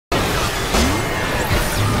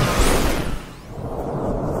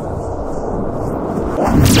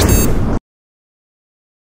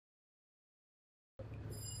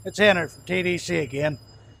It's Henry from TDC again.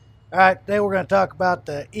 Alright, today we're going to talk about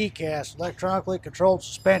the ECAS, Electronically Controlled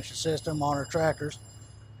Suspension System on our tractors.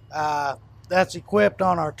 That's equipped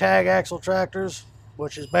on our tag axle tractors,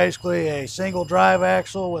 which is basically a single drive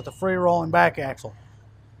axle with a free rolling back axle.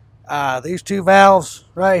 These two valves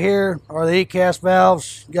right here are the ECAS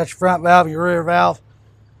valves. You got your front valve, your rear valve.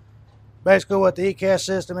 Basically what the ECAS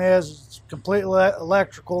system is, it's completely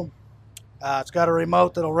electrical. It's got a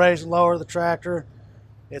remote that'll raise and lower the tractor.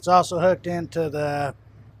 It's also hooked into the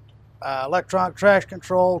electronic traction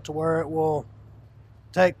control to where it will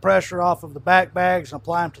take pressure off of the back bags and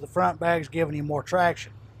apply them to the front bags, giving you more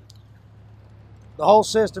traction. The whole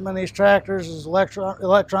system in these tractors is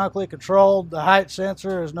electronically controlled. The height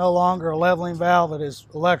sensor is no longer a leveling valve, it is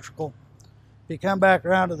electrical. If you come back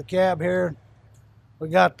around to the cab here, we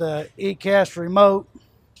got the ECAS remote.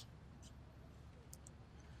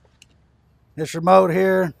 This remote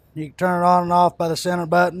here, you can turn it on and off by the center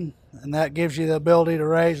button, and that gives you the ability to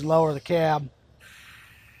raise and lower the cab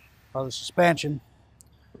or the suspension.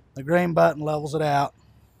 The green button levels it out.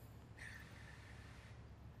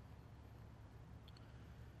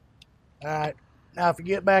 Alright, now if you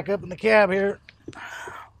get back up in the cab here,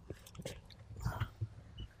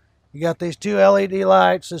 you got these two LED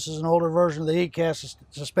lights. This is an older version of the ECAS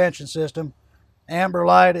suspension system. Amber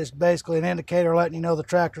light is basically an indicator letting you know the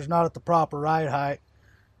tractor's not at the proper ride height.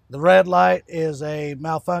 The red light is a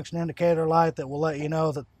malfunction indicator light that will let you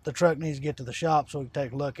know that the truck needs to get to the shop so we can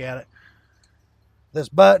take a look at it. This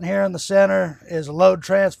button here in the center is a load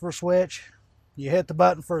transfer switch. You hit the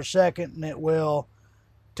button for a second and it will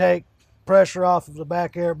take pressure off of the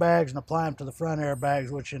back airbags and apply them to the front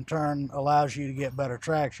airbags, which in turn allows you to get better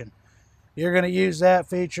traction. You're going to use that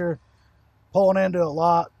feature pulling into a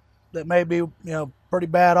lot that may be pretty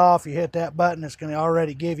bad off. You hit that button, it's going to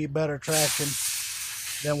already give you better traction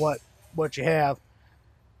than what you have.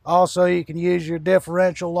 Also, you can use your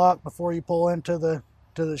differential lock before you pull into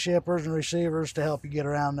the shippers and receivers to help you get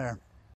around there.